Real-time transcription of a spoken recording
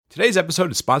Today's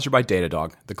episode is sponsored by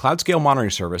Datadog, the cloud scale monitoring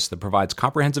service that provides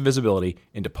comprehensive visibility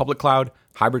into public cloud,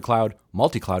 hybrid cloud,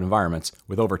 multi-cloud environments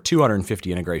with over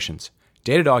 250 integrations.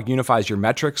 Datadog unifies your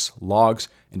metrics, logs,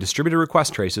 and distributed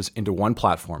request traces into one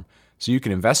platform, so you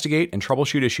can investigate and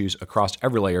troubleshoot issues across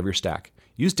every layer of your stack.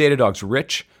 Use Datadog's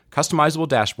rich, customizable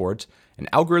dashboards and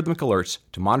algorithmic alerts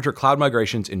to monitor cloud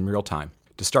migrations in real time.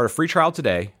 To start a free trial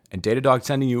today, and Datadog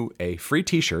sending you a free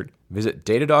t-shirt, visit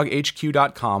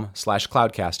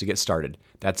datadoghq.com/cloudcast to get started.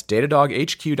 That's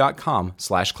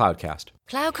datadoghq.com/cloudcast.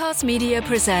 Cloudcast Media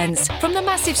presents from the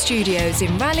massive studios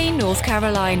in Raleigh, North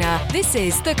Carolina. This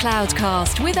is the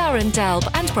Cloudcast with Aaron Delp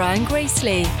and Brian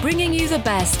Gracely, bringing you the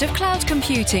best of cloud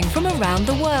computing from around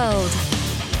the world.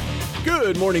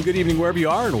 Good morning, good evening, wherever you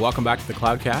are, and welcome back to the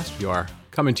Cloudcast. We are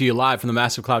coming to you live from the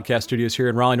massive Cloudcast studios here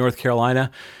in Raleigh, North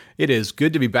Carolina. It is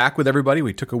good to be back with everybody.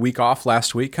 We took a week off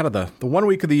last week, kind of the 1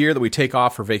 week of the year that we take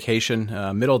off for vacation,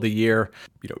 middle of the year,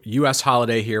 U.S.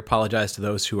 holiday here. Apologize to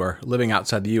those who are living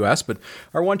outside the U.S., but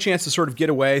our one chance to sort of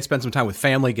get away, spend some time with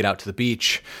family, get out to the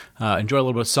beach, enjoy a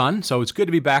little bit of sun. So it's good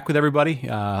to be back with everybody.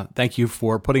 Thank you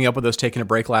for putting up with us taking a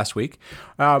break last week.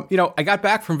 I got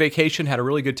back from vacation, had a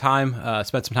really good time,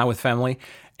 spent some time with family,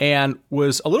 and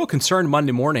was a little concerned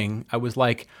Monday morning. I was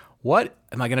like, what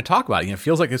am I going to talk about? It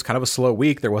feels like it's kind of a slow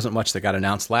week. There wasn't much that got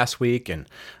announced last week. And,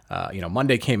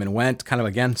 Monday came and went, kind of,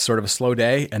 again, sort of a slow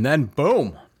day. And then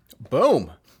boom,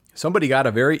 somebody got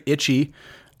a very itchy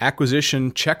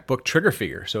acquisition checkbook trigger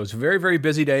figure. So it's a very, very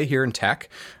busy day here in tech.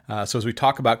 So as we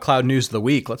talk about cloud news of the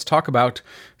week, let's talk about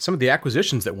some of the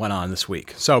acquisitions that went on this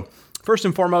week. So first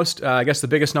and foremost, I guess the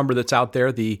biggest number that's out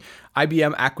there, the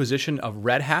IBM acquisition of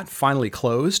Red Hat finally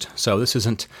closed. So this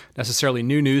isn't necessarily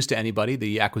new news to anybody.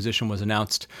 The acquisition was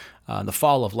announced in the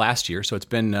fall of last year. So it's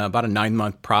been about a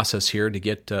 9-month process here to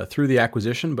get through the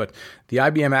acquisition. But the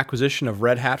IBM acquisition of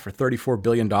Red Hat for $34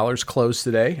 billion closed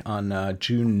today on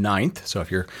June 9th. So if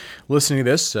you're listening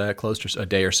to this, closed a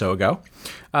day or so ago.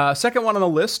 Second one on the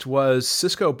list was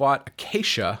Cisco bought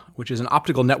Acacia, which is an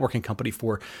optical networking company,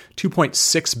 for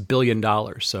 $2.6 billion.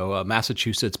 So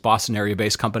Massachusetts, Boston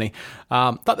area-based company.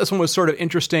 Thought this one was sort of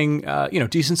interesting,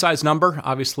 decent sized number.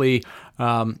 Obviously,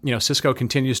 Cisco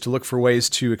continues to look for ways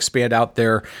to expand out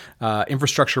their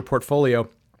infrastructure portfolio.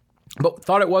 But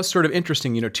thought it was sort of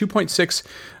interesting,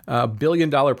 $2.6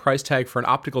 billion price tag for an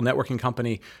optical networking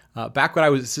company. Back when I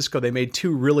was at Cisco, they made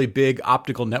two really big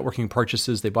optical networking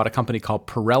purchases. They bought a company called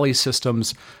Pirelli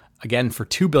Systems, again, for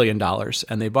 $2 billion,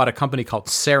 and they bought a company called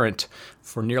Cerent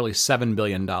for nearly $7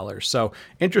 billion. So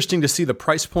interesting to see the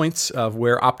price points of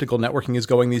where optical networking is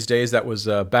going these days. That was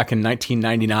back in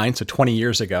 1999, so 20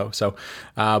 years ago. So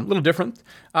a little different.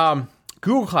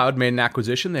 Google Cloud made an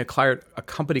acquisition. They acquired a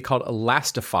company called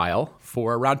Elastifile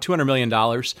for around $200 million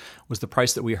was the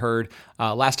price that we heard.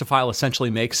 Elastifile essentially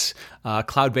makes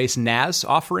cloud-based NAS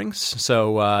offerings.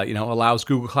 So, allows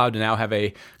Google Cloud to now have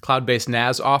a cloud-based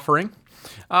NAS offering.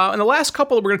 And the last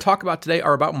couple that we're going to talk about today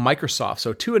are about Microsoft.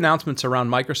 So two announcements around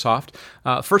Microsoft.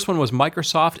 First one was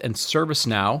Microsoft and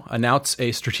ServiceNow announced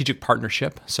a strategic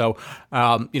partnership. So,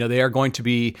 they are going to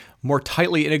be more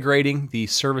tightly integrating the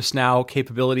ServiceNow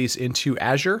capabilities into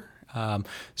Azure.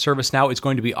 ServiceNow is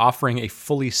going to be offering a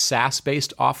fully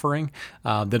SaaS-based offering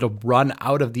that'll run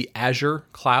out of the Azure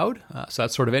cloud. So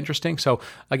that's sort of interesting. So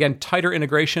again, tighter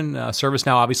integration.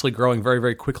 ServiceNow obviously growing very,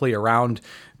 very quickly around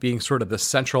being sort of the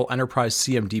central enterprise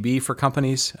CMDB for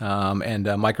companies. And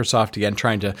Microsoft, again,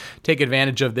 trying to take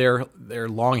advantage of their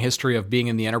long history of being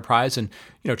in the enterprise and,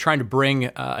 trying to bring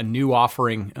a new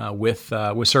offering with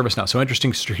ServiceNow. So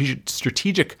interesting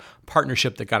strategic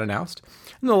partnership that got announced.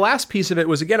 And the last piece of it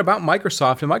was, again, about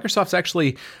Microsoft. And Microsoft's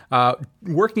actually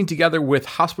working together with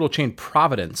hospital chain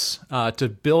Providence to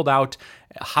build out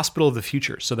a hospital of the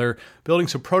future. So they're building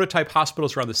some prototype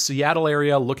hospitals around the Seattle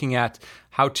area, looking at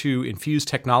how to infuse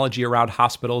technology around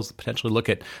hospitals, potentially look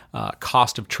at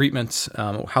cost of treatments,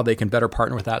 how they can better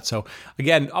partner with that. So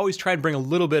again, always try and bring a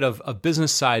little bit of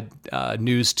business side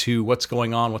news to what's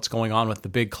going on with the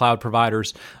big cloud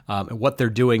providers, and what they're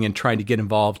doing, and trying to get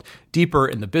involved deeper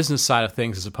in the business side of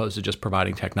things as opposed to just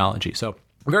providing technology. So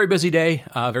very busy day,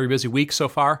 very busy week so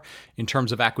far in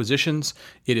terms of acquisitions.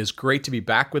 It is great to be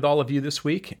back with all of you this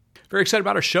week. Very excited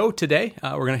about our show today.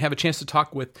 We're going to have a chance to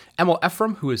talk with Emil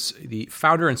Ephraim, who is the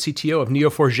founder and CTO of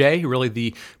Neo4j, really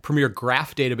the premier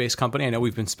graph database company. I know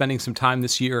we've been spending some time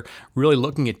this year really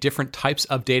looking at different types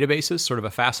of databases, sort of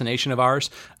a fascination of ours.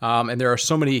 And there are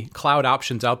so many cloud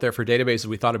options out there for databases.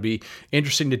 We thought it'd be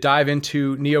interesting to dive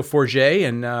into Neo4j,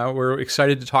 and we're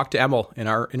excited to talk to Emil in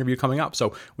our interview coming up.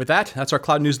 So with that, that's our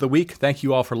cloud news of the week. Thank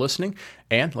you all for listening,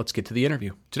 and let's get to the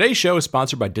interview. Today's show is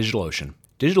sponsored by DigitalOcean.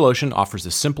 DigitalOcean offers the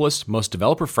simplest, most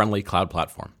developer-friendly cloud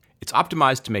platform. It's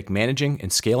optimized to make managing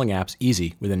and scaling apps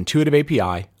easy with an intuitive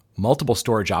API, multiple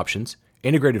storage options,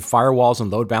 integrated firewalls and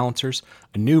load balancers,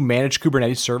 a new managed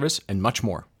Kubernetes service, and much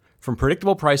more. From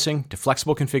predictable pricing to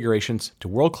flexible configurations to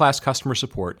world-class customer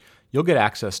support, you'll get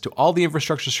access to all the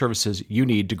infrastructure services you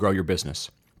need to grow your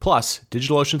business. Plus,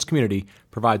 DigitalOcean's community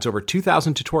provides over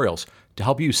 2,000 tutorials to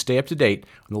help you stay up to date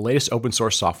on the latest open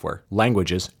source software,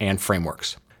 languages, and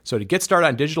frameworks. So to get started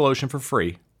on DigitalOcean for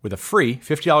free, with a free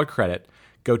 $50 credit,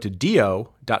 go to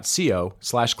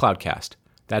do.co/cloudcast.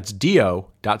 That's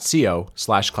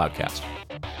do.co/cloudcast.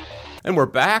 And we're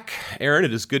back. Aaron,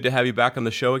 it is good to have you back on the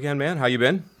show again, man. How you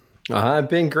been? I've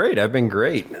been great.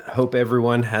 Hope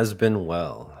everyone has been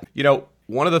well. You know,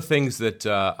 one of the things that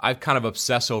I've kind of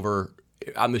obsess over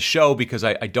on the show, because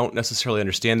I don't necessarily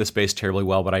understand the space terribly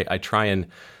well, but I try and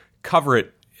cover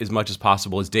it as much as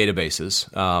possible, is databases.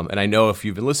 And I know if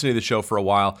you've been listening to the show for a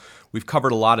while, we've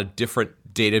covered a lot of different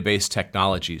database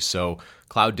technologies. So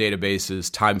cloud databases,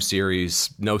 time series,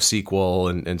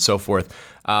 NoSQL, and so forth.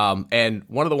 And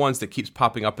one of the ones that keeps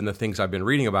popping up in the things I've been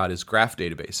reading about is graph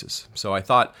databases. So I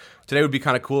thought today would be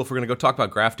kind of cool if we're going to go talk about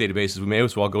graph databases. We may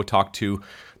as well go talk to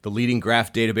the leading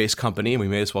graph database company, and we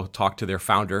may as well talk to their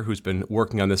founder, who's been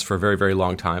working on this for a very, very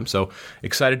long time. So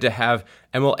excited to have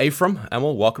Emil Ephraim.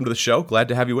 Emil, welcome to the show. Glad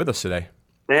to have you with us today.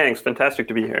 Thanks. Fantastic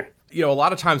to be here. You know, a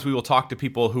lot of times we will talk to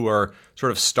people who are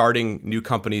sort of starting new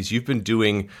companies. You've been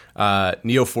doing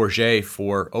Neo4j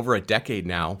for over a decade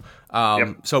now.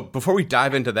 Yep. So before we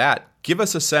dive into that, give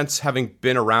us a sense, having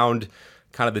been around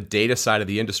kind of the data side of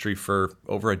the industry for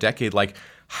over a decade, like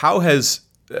how has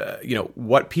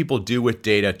what people do with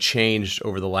data changed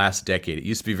over the last decade? It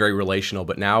used to be very relational,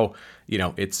 but now,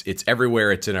 it's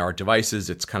everywhere. It's in our devices.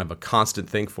 It's kind of a constant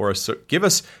thing for us. So give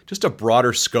us just a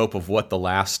broader scope of what the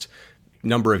last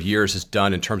number of years has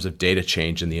done in terms of data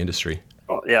change in the industry.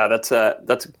 Oh, yeah, that's a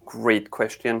great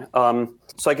question. So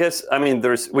I guess,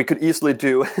 we could easily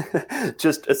do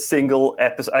just a single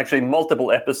episode, actually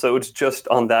multiple episodes just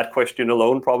on that question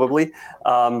alone, probably.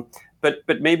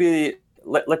 But maybe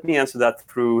let me answer that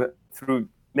through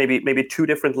maybe two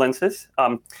different lenses.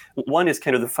 One is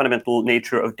kind of the fundamental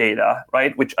nature of data,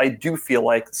 right? Which I do feel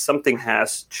like something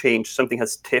has changed, something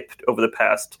has tipped over the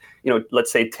past,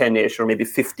 let's say 10-ish or maybe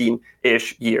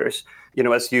 15-ish years.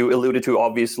 As you alluded to,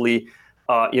 obviously,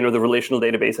 the relational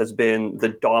database has been the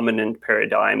dominant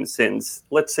paradigm since,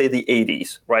 let's say, the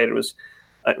 80s, right? It was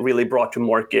really brought to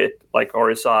market, like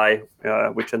RSI,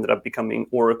 which ended up becoming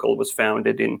Oracle, was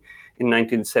founded in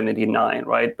 1979,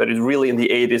 right? But it's really in the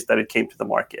 80s that it came to the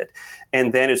market.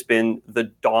 And then it's been the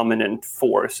dominant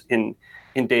force in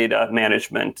data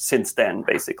management since then,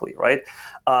 basically, right?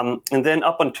 And then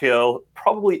up until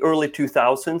probably early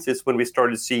 2000s is when we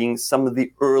started seeing some of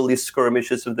the early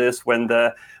skirmishes of this, when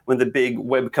the big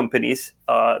web companies,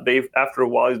 after a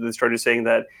while, they started saying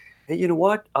that, hey, you know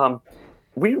what?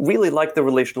 We really like the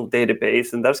relational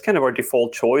database, and that's kind of our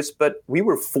default choice, but we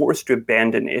were forced to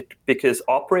abandon it because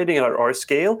operating at our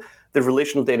scale, the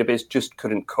relational database just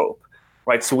couldn't cope,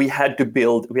 right? So we had to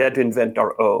invent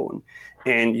our own.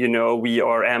 And, we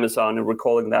are Amazon, and we're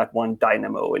calling that one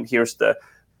Dynamo, and here's the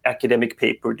academic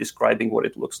paper describing what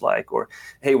it looks like. Or,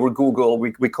 hey, we're Google,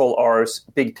 we call ours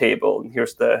Bigtable, and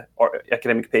here's the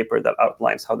academic paper that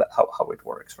outlines how it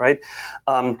works, right?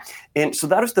 And so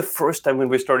that was the first time when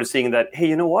we started seeing that, hey,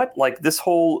 you know what? Like this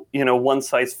whole,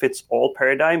 one-size-fits-all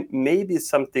paradigm, maybe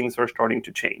some things are starting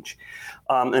to change.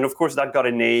 And of course, that got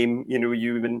a name.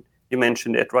 You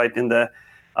mentioned it, right? In the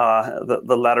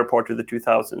latter part of the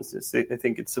 2000s. I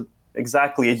think it's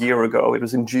exactly a year ago. It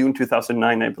was in June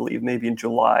 2009, I believe, maybe in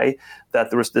July, that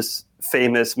there was this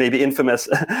famous, maybe infamous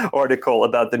article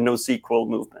about the NoSQL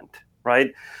movement,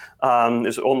 right?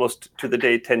 It's almost to the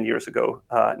day 10 years ago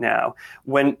now,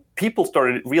 when people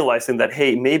started realizing that,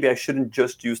 hey, maybe I shouldn't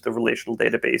just use the relational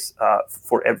database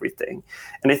for everything.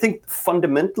 And I think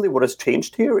fundamentally what has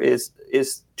changed here is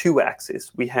two axes.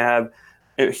 We have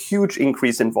a huge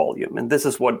increase in volume, and this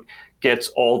is what gets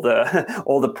all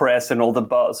the press and all the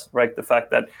buzz, right? The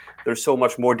fact that there's so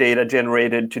much more data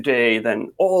generated today than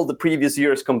all the previous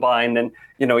years combined, and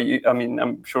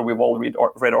I'm sure we've all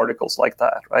read articles like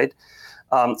that, right?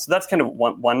 So that's kind of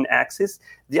one axis.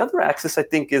 The other axis, I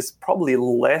think, is probably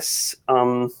less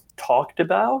talked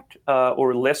about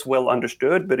or less well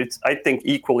understood, but it's, I think,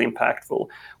 equally impactful,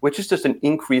 which is just an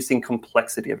increasing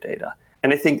complexity of data.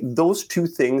 And I think those two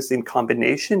things in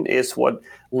combination is what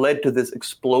led to this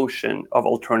explosion of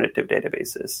alternative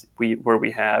databases, where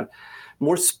we have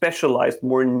more specialized,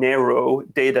 more narrow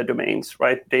data domains,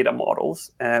 right? Data models.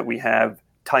 We have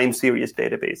time series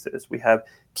databases, we have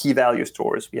key value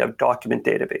stores, we have document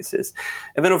databases.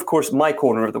 And then, of course, my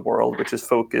corner of the world, which is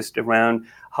focused around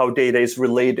how data is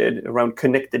related, around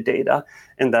connected data,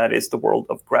 and that is the world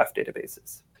of graph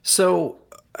databases. So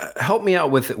help me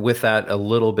out with that a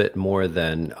little bit more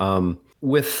then.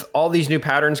 With all these new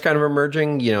patterns kind of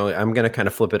emerging, I'm going to kind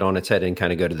of flip it on its head and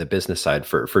kind of go to the business side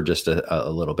for just a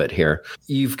little bit here.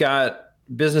 You've got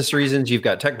business reasons, you've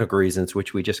got technical reasons,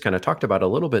 which we just kind of talked about a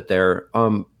little bit there.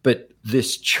 But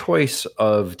this choice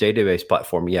of database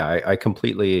platform, I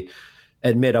completely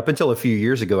admit up until a few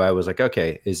years ago, I was like,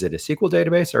 okay, is it a SQL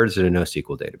database or is it a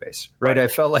NoSQL database? Right. I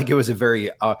felt like it was a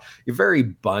very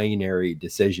binary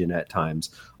decision at times.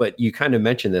 But you kind of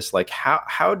mentioned this, like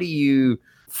how do you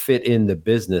fit in the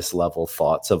business level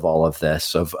thoughts of all of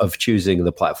this, of choosing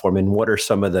the platform, and what are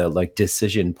some of the like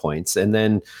decision points? And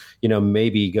then,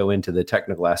 maybe go into the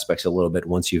technical aspects a little bit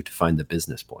once you've defined the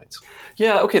business points.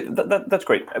 Yeah, okay, that's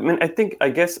great. I mean, I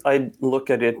guess I'd look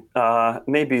at it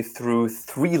maybe through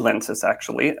three lenses,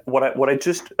 actually. What I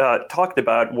just talked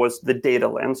about was the data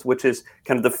lens, which is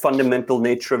kind of the fundamental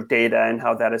nature of data and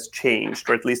how that has changed,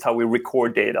 or at least how we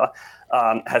record data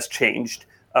has changed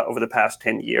over the past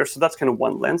 10 years. So that's kind of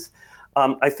one lens.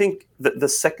 I think the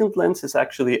second lens is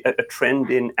actually a trend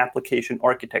in application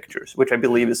architectures, which I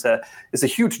believe is a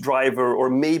huge driver, or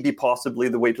maybe possibly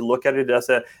the way to look at it as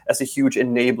a huge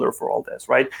enabler for all this,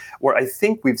 right? Where I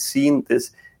think we've seen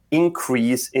this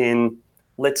increase in,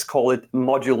 let's call it,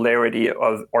 modularity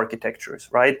of architectures,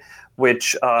 right?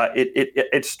 Which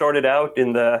it started out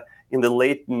in the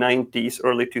late 90s,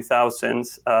 early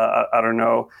 2000s. I don't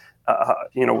know.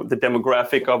 The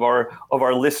demographic of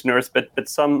our listeners, but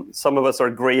some of us are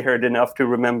gray-haired enough to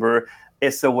remember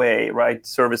SOA, right?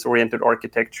 Service-oriented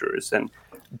architectures, and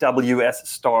WS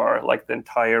Star, like the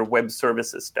entire web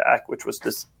services stack, which was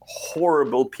this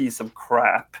horrible piece of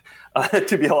crap,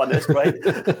 to be honest, right?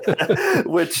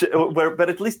 But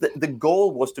at least the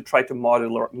goal was to try to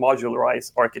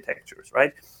modularize architectures,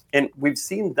 right? And we've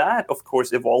seen that, of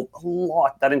course, evolve a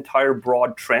lot. That entire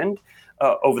broad trend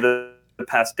over the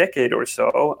past decade or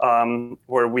so,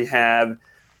 where we have,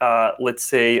 let's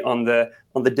say, on the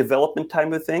development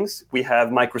time of things, we have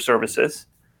microservices,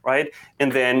 right?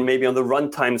 And then maybe on the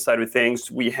runtime side of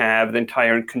things, we have the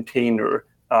entire container,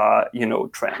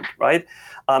 trend, right?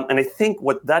 And I think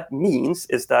what that means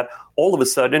is that all of a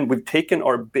sudden we've taken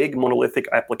our big monolithic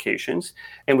applications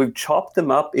and we've chopped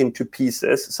them up into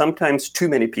pieces, sometimes too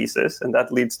many pieces, and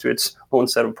that leads to its own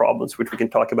set of problems, which we can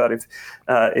talk about if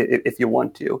you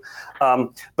want to.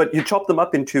 But you chop them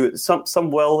up into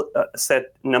some well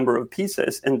set number of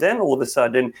pieces, and then all of a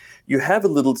sudden you have a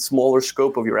little smaller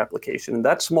scope of your application, and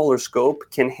that smaller scope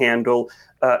can handle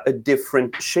a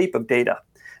different shape of data.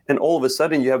 And all of a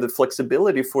sudden, you have the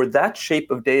flexibility for that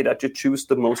shape of data to choose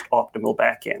the most optimal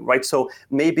backend, right? So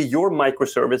maybe your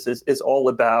microservices is all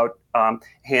about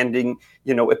handing,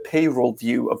 a payroll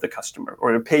view of the customer,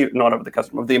 or not of the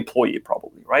customer, of the employee,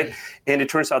 probably, right? And it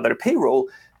turns out that a payroll,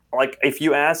 like if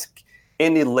you ask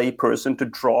any layperson to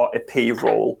draw a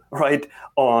payroll, right,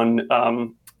 on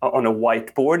a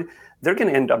whiteboard, they're going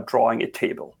to end up drawing a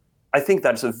table. I think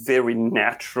that's a very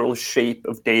natural shape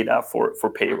of data for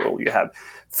payroll. You have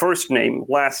first name,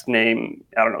 last name,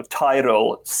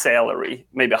 title, salary,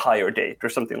 maybe a hire date or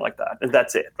something like that. And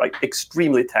that's it, right?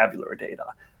 Extremely tabular data,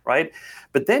 right?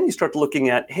 But then you start looking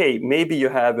at, hey, maybe you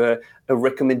have a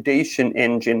recommendation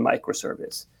engine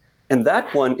microservice. And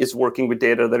that one is working with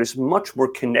data that is much more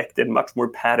connected, much more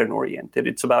pattern-oriented.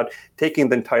 It's about taking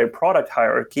the entire product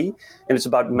hierarchy, and it's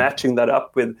about matching that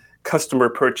up with customer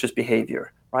purchase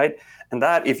behavior. Right, and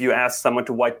that if you ask someone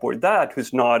to whiteboard that,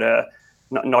 who's not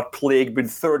plagued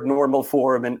with third normal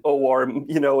form and OR,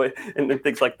 and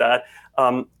things like that,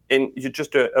 and you're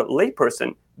just a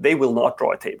layperson, they will not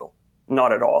draw a table,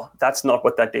 not at all. That's not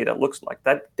what that data looks like.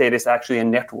 That data is actually a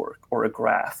network or a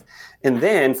graph, and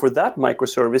then for that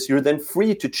microservice, you're then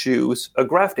free to choose a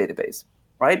graph database.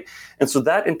 Right, and so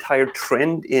that entire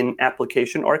trend in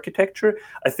application architecture,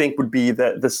 I think, would be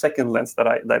the second lens that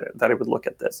I would look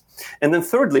at this. And then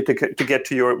thirdly, to get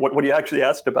to your what you actually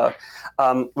asked about,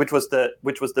 which was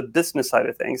the business side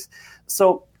of things.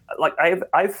 So, like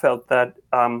I've felt that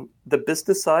the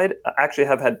business side actually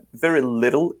have had very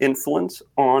little influence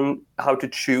on how to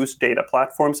choose data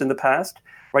platforms in the past.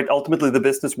 Right, ultimately, the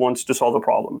business wants to solve a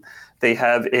problem. They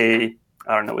have a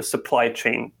supply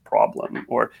chain problem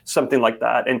or something like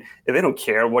that. And if they don't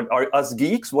care what are us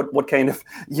geeks, what kind of,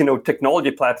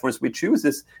 technology platforms we choose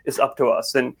is up to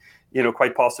us. And,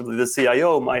 quite possibly the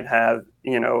CIO might have,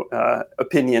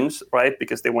 opinions, right?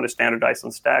 Because they want to standardize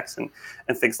on stacks and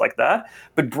things like that.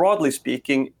 But broadly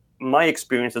speaking, my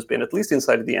experience has been, at least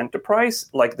inside of the enterprise,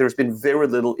 like there's been very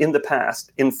little in the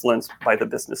past influenced by the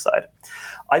business side.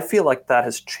 I feel like that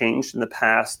has changed in the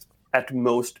past at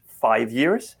most 5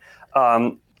 years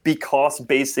because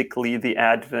basically the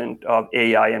advent of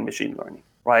AI and machine learning,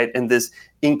 right? And this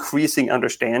increasing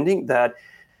understanding that,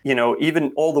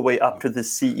 even all the way up to the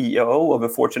CEO of a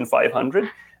Fortune 500,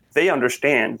 they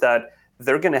understand that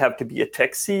they're going to have to be a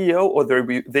tech CEO or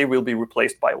they will be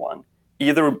replaced by one.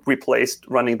 Either replaced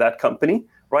running that company,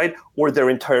 right? Or their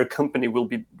entire company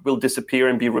will disappear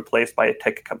and be replaced by a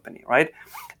tech company, right?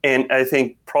 And I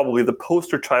think probably the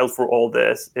poster child for all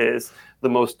this is the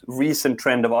most recent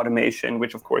trend of automation,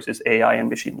 which of course is AI and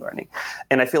machine learning.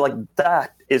 And I feel like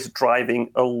that is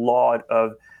driving a lot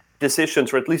of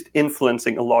decisions, or at least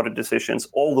influencing a lot of decisions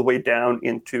all the way down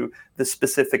into the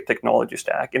specific technology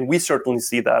stack. And we certainly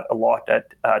see that a lot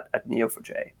at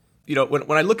Neo4j.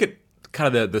 When I look at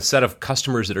kind of the set of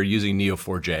customers that are using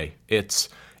Neo4j, it's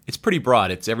pretty broad.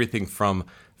 It's everything from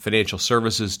financial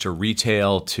services to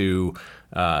retail to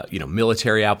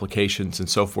military applications and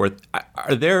so forth.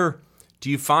 Do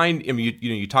you find,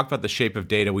 you talked about the shape of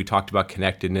data, we talked about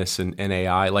connectedness and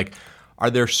AI, like, are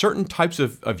there certain types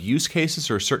of use cases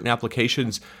or certain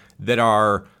applications that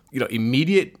are,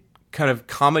 immediate kind of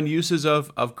common uses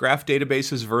of graph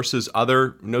databases versus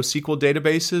other NoSQL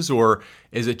databases? Or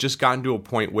is it just gotten to a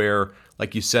point where,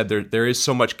 like you said, there is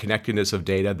so much connectedness of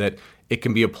data that it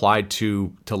can be applied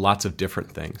to lots of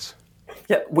different things?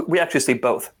 Yeah, we actually see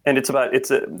both. And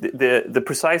the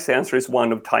precise answer is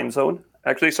one of time zone.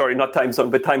 Actually, sorry, not time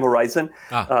zone, but time horizon.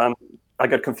 I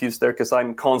got confused there because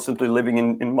I'm constantly living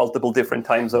in multiple different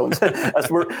time zones. as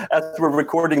we're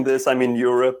recording this, I'm in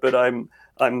Europe, but I'm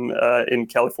in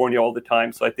California all the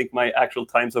time. So I think my actual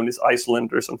time zone is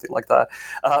Iceland or something like that.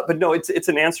 But no, it's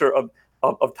an answer of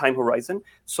time horizon.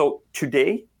 So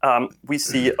today we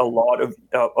see a lot of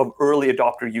early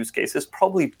adopter use cases.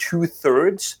 Probably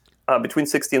 2/3, between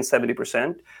 60 and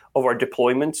 70% of our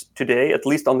deployments today, at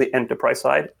least on the enterprise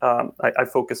side, I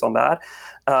focus on that.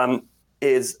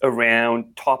 Is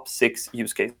around top 6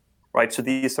 use cases, right? So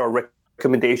these are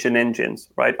recommendation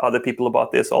engines, right? Other people who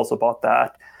bought this also bought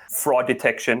that. Fraud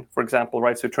detection, for example,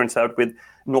 right? So it turns out with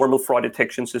normal fraud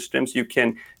detection systems, you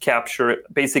can capture,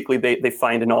 basically they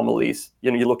find anomalies.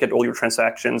 You look at all your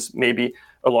transactions, maybe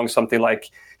along something like,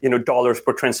 dollars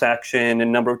per transaction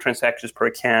and number of transactions per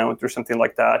account or something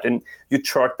like that. And you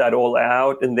chart that all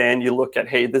out. And then you look at,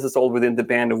 hey, this is all within the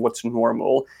band of what's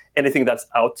normal. Anything that's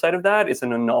outside of that is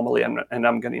an anomaly, and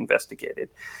I'm going to investigate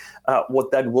it. What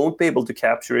that won't be able to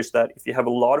capture is that if you have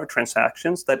a lot of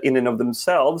transactions that in and of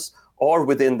themselves are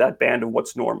within that band of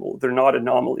what's normal, they're not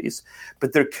anomalies,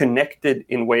 but they're connected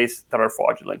in ways that are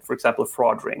fraudulent. For example,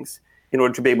 fraud rings. In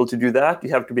order to be able to do that,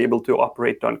 you have to be able to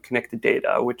operate on connected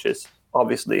data, which is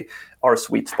obviously our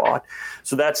sweet spot.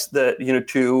 So that's the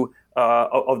two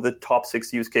of the top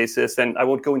 6 use cases. And I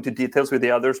won't go into details with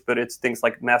the others, but it's things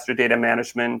like master data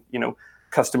management,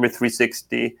 customer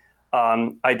 360,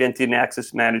 identity and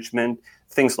access management,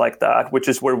 things like that, which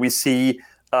is where we see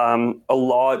a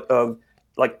lot of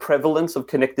like prevalence of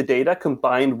connected data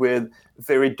combined with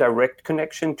very direct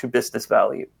connection to business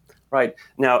value. Right.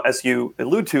 Now, as you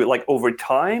allude to, like over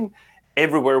time,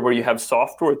 everywhere where you have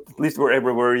software, at least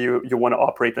everywhere you want to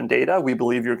operate on data, we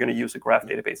believe you're going to use a graph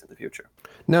database in the future.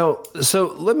 Now, so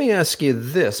let me ask you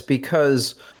this,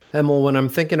 because Emil, when I'm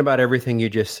thinking about everything you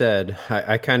just said,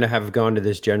 I kind of have gone to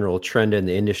this general trend in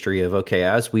the industry of, okay,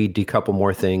 as we decouple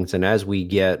more things and as we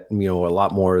get, a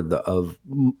lot more of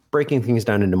breaking things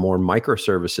down into more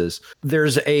microservices,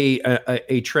 there's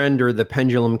a trend, or the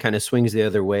pendulum kind of swings the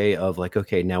other way of like,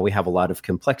 okay, now we have a lot of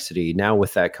complexity. Now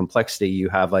with that complexity, you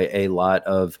have a lot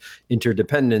of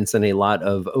interdependence and a lot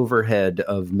of overhead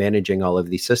of managing all of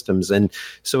these systems. And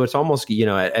so it's almost,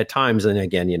 at times, and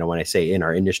again, when I say in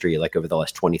our industry, like over the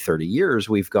last 20, 30 years,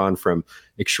 we've gone from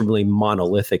extremely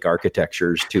monolithic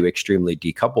architectures to extremely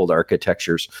decoupled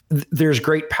architectures. There's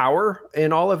great power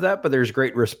in all of that, but there's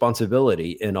great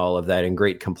responsibility in all of that and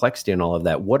great complexity in all of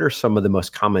that. What are some of the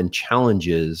most common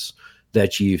challenges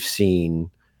that you've seen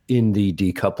in the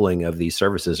decoupling of these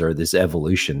services or this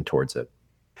evolution towards it?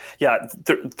 Yeah,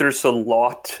 there's a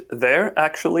lot there,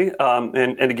 actually.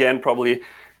 And again, probably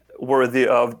worthy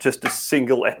of just a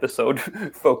single episode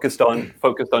focused on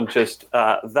just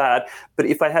that. But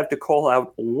if I have to call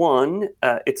out one,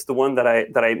 it's the one that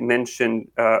I mentioned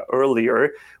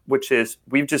earlier, which is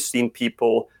we've just seen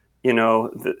people,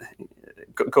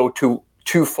 go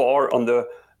too far on the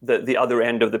the other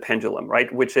end of the pendulum,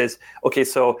 right? Which is, okay,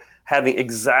 so having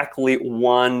exactly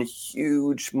one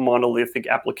huge monolithic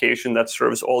application that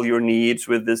serves all your needs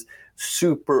with this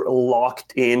super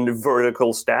locked in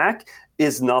vertical stack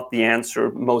is not the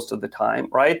answer most of the time,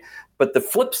 right? But the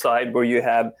flip side, where you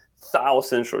have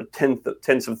thousands or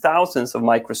tens of thousands of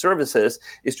microservices,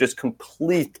 is just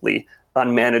completely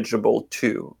unmanageable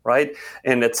too, right?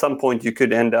 And at some point you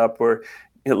could end up where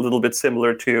a little bit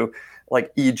similar to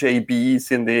like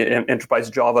EJBs in the enterprise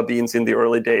Java beans in the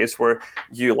early days, where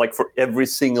you, like, for every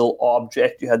single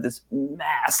object, you had this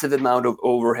massive amount of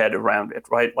overhead around it,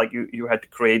 right? Like you had to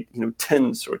create,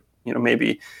 tens or,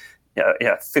 maybe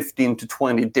 15 to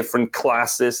 20 different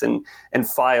classes and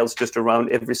files just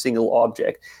around every single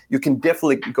object. You can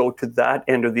definitely go to that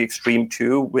end of the extreme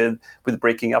too with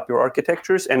breaking up your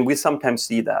architectures, and we sometimes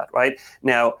see that, right?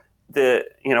 Now,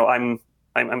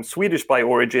 I'm Swedish by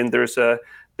origin. There's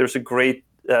a great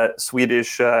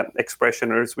Swedish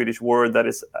expression or Swedish word that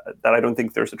I don't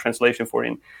think there's a translation for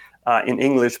in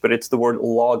English, but it's the word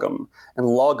lagom, and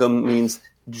lagom means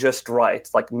just right,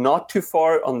 like not too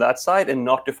far on that side and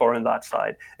not too far on that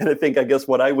side. And I guess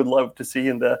what I would love to see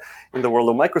in the world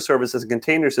of microservices and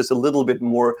containers is a little bit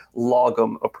more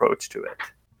lagom approach to it.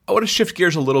 I want to shift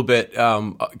gears a little bit,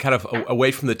 kind of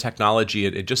away from the technology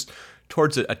and just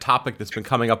towards a topic that's been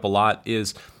coming up a lot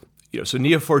is, so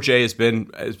Neo4j has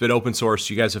been open source.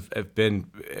 You guys have been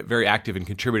very active in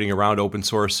contributing around open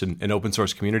source and open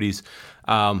source communities.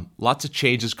 Lots of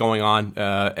changes going on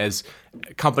as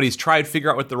companies try and figure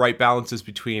out what the right balance is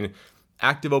between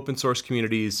active open source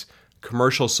communities,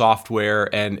 commercial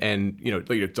software, and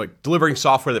like delivering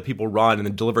software that people run and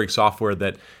then delivering software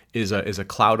that is a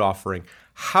cloud offering.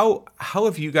 How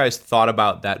have you guys thought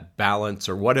about that balance,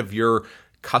 or what have your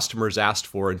customers asked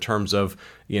for in terms of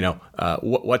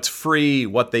what's free,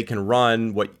 what they can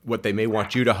run, what they may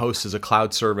want you to host as a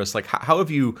cloud service? Like, how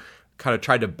have you kind of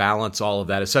tried to balance all of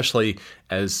that, especially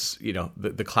as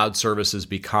the cloud services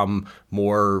become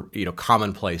more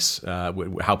commonplace,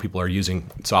 how people are using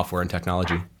software and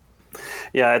technology?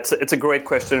 Yeah, it's a great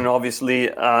question, and obviously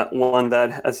one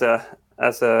that as a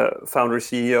founder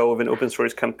CEO of an open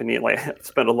source company, like, I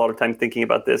spent a lot of time thinking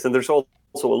about this, and there's also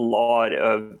a lot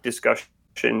of discussion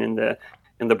in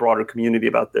the broader community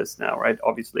about this now, right?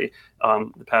 Obviously,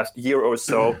 the past year or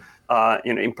so,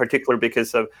 in particular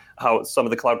because of how some of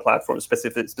the cloud platforms,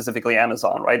 specifically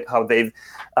Amazon, right, how they've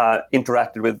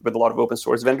interacted with a lot of open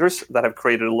source vendors that have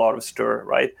created a lot of stir,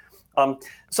 right?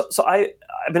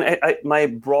 My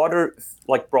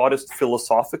broadest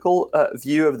philosophical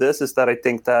view of this is that I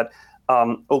think that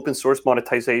open source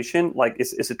monetization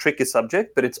is a tricky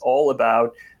subject, but it's all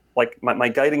about, like, my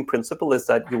guiding principle is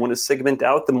that you want to segment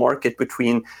out the market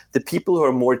between the people who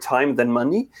are more time than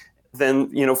money,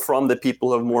 from the people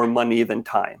who have more money than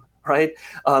time, right?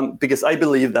 Because I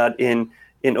believe that in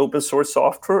open source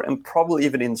software, and probably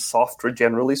even in software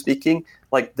generally speaking,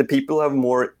 like, the people who have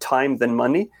more time than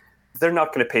money, they're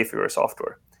not going to pay for your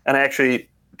software. And I actually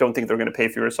don't think they're going to pay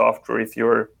for your software if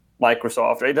you're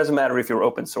Microsoft. It doesn't matter if you're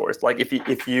open source. Like, if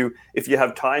you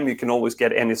have time, you can always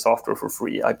get any software for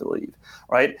free, I believe,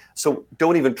 right? So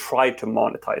don't even try to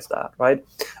monetize that, right?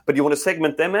 But you want to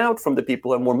segment them out from the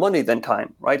people who have more money than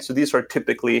time, right? So these are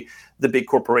typically the big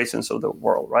corporations of the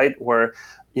world, right? Where,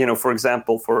 for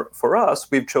example, for us,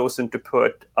 we've chosen to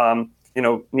put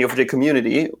Neo4j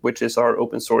Community, which is our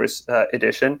open source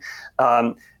edition,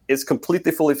 is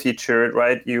completely fully featured,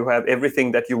 right? You have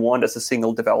everything that you want as a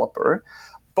single developer.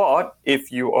 But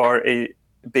if you are a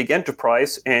big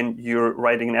enterprise and you're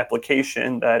writing an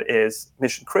application that is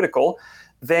mission critical,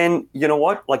 then you know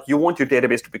what? Like, you want your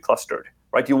database to be clustered,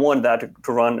 right? You want that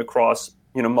to run across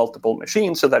multiple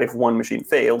machines, so that if one machine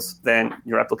fails, then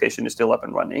your application is still up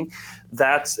and running.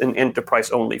 That's an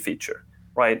enterprise-only feature,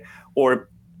 right? Or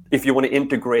if you want to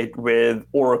integrate with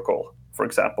Oracle, for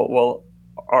example, well,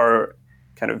 our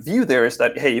kind of view there is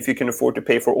that, hey, if you can afford to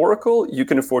pay for Oracle, you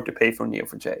can afford to pay for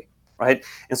Neo4j. Right,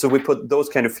 and so we put those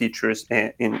kind of features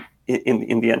in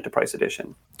the enterprise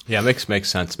edition. Yeah, makes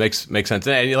sense. Makes sense.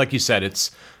 And like you said, it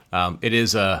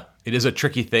is a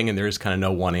tricky thing, and there is kind of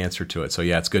no one answer to it. So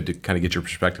yeah, it's good to kind of get your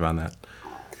perspective on that.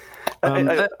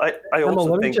 I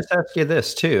also let me just ask you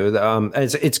this too.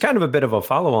 It's kind of a bit of a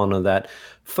follow-on on that.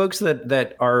 Folks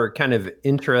that are kind of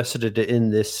interested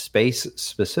in this space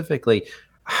specifically,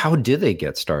 how do they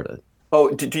get started? Oh,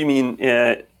 do you mean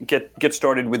get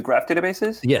started with graph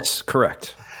databases? Yes,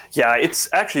 correct. Yeah, it's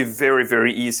actually very,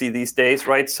 very easy these days,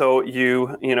 right? So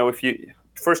if you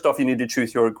first off, you need to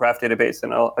choose your graph database,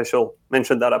 and I shall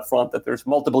mention that up front, that there's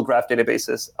multiple graph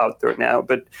databases out there now.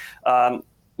 But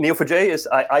Neo4j is,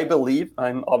 I believe,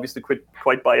 I'm obviously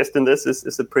quite biased in this,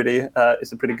 is a pretty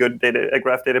good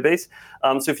graph database.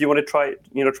 So if you want to try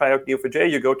out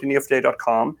Neo4j, you go to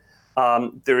neo4j.com.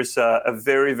 There's a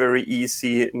very, very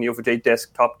easy Neo4j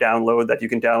desktop download that you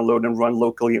can download and run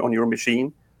locally on your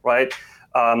machine, right?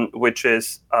 Which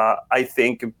is, I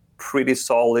think, a pretty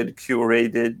solid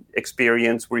curated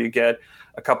experience where you get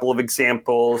a couple of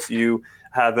examples. You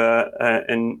have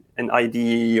an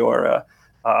IDE or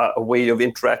a way of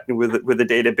interacting with the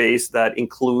database that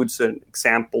includes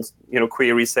examples,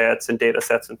 query sets and data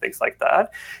sets and things like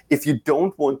that. If you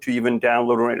don't want to even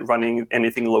download or running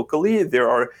anything locally, there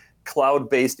are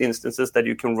cloud-based instances that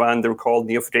you can run. They're called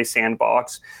Neo4j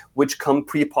Sandbox, which come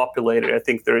pre-populated. I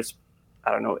think there's,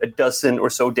 a dozen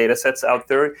or so data sets out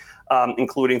there,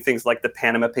 including things like the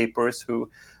Panama Papers, who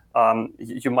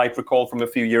you might recall from a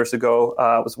few years ago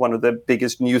was one of the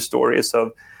biggest news stories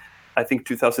of, I think,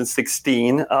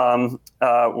 2016,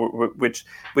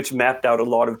 which mapped out a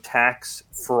lot of tax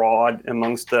fraud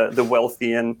amongst the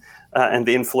wealthy and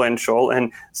the influential.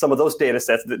 And some of those data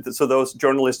sets, so those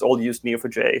journalists all use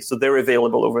Neo4j. So they're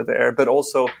available over there. But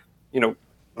also,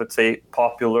 let's say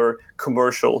popular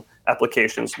commercial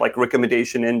applications like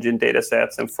recommendation engine data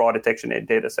sets and fraud detection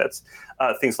data sets,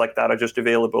 things like that are just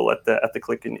available at the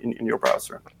click in your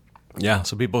browser. Yeah,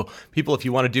 so people, if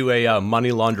you want to do a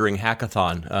money laundering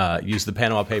hackathon, use the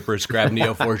Panama Papers, grab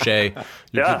Neo4j,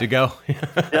 you're good to go.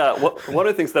 Yeah, one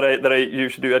of the things that I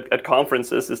usually do at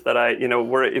conferences is that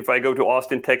if I go to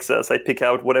Austin, Texas, I pick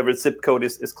out whatever zip code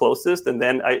is closest, and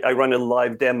then I run a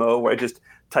live demo where I just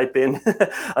type in,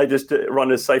 I just run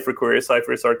a Cypher query.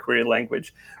 Cypher is our query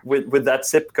language with that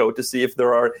zip code to see if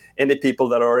there are any people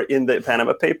that are in the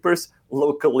Panama Papers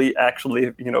locally,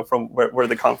 actually, from where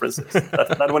the conference is.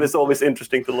 That one is always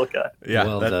interesting to look at. Yeah,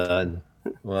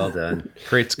 well done.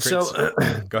 Great. So,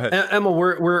 go ahead, Emil.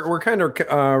 We're kind of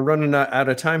running out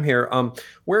of time here.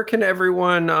 Where can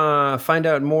everyone find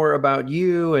out more about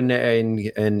you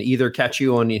and either catch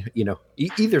you on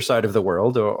either side of the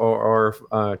world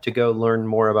or to go learn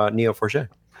more about Neo4j?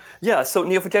 Yeah, so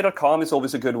neo4j.com is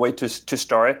always a good way to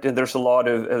start. And there's a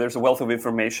wealth of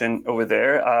information over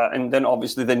there. And then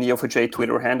obviously the Neo4j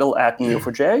Twitter handle at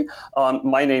Neo4j.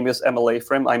 My name is Emil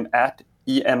Eifrem. I'm at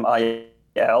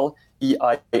EMIL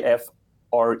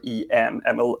EIFREM,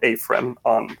 Emil Eifrem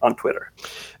on Twitter.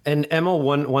 And Emil,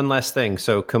 one last thing.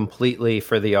 So completely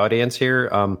for the audience here,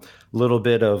 little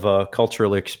bit of a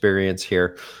cultural experience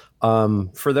here.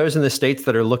 For those in the States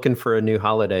that are looking for a new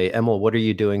holiday, Emil, what are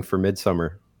you doing for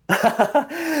Midsummer?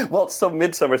 Well, so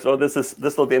Midsummer, so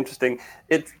this will be interesting.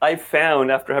 I found,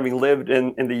 after having lived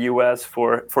in the US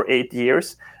for 8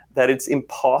 years, that it's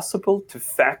impossible to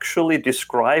factually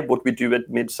describe what we do at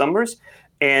Midsummers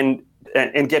and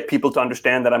get people to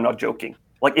understand that I'm not joking.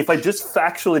 Like, if I just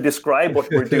factually describe what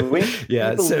we're doing,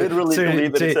 people literally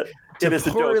believe it is a joke.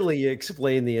 To poorly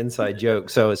explain the inside joke.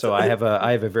 So I have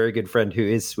a very good friend who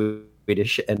is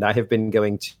Swedish, and I have been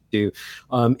going to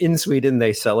in Sweden.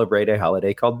 They celebrate a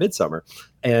holiday called Midsummer,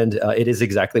 and it is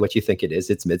exactly what you think it is.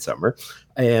 It's Midsummer,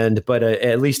 but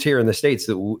at least here in the States,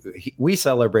 we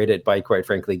celebrate it by, quite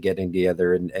frankly, getting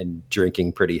together and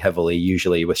drinking pretty heavily,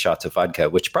 usually with shots of vodka,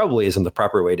 which probably isn't the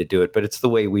proper way to do it, but it's the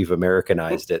way we've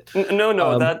Americanized it.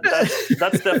 No, that's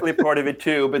definitely part of it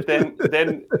too. But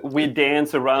then we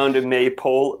dance around a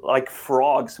maypole like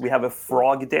frogs. We have a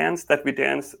frog dance that we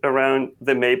dance around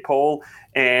the maypole.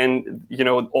 And,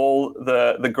 all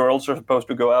the girls are supposed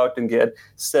to go out and get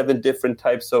 7 different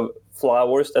types of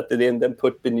flowers that they then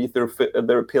put beneath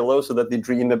their pillow so that they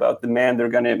dream about the man they're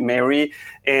going to marry.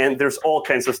 And there's all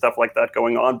kinds of stuff like that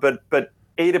going on. But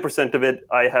 80% of it,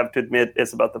 I have to admit,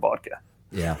 is about the vodka.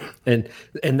 Yeah, and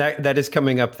that is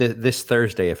coming up this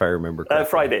Thursday, if I remember correctly.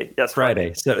 Friday, yes,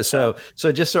 Friday. So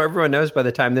just so everyone knows, by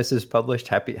the time this is published,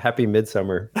 happy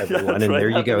Midsummer, everyone. And there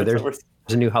you go. There's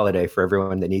a new holiday for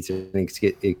everyone that needs an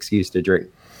excuse to drink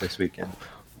this weekend.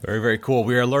 Very, very cool.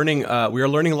 We are learning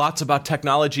lots about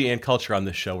technology and culture on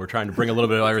this show. We're trying to bring a little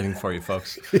bit of everything for you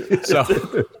folks.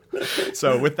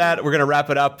 So with that, we're going to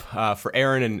wrap it up. For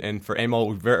Aaron and for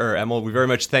Emil, we very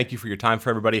much thank you for your time,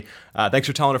 for everybody. Thanks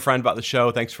for telling a friend about the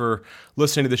show. Thanks for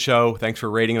listening to the show. Thanks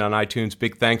for rating it on iTunes.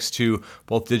 Big thanks to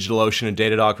both DigitalOcean and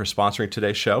Datadog for sponsoring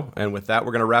today's show. And with that,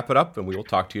 we're going to wrap it up, and we will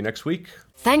talk to you next week.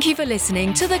 Thank you for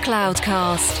listening to The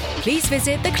Cloudcast. Please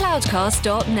visit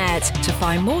thecloudcast.net to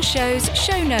find more shows,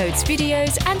 show notes,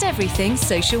 videos, and everything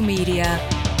social media.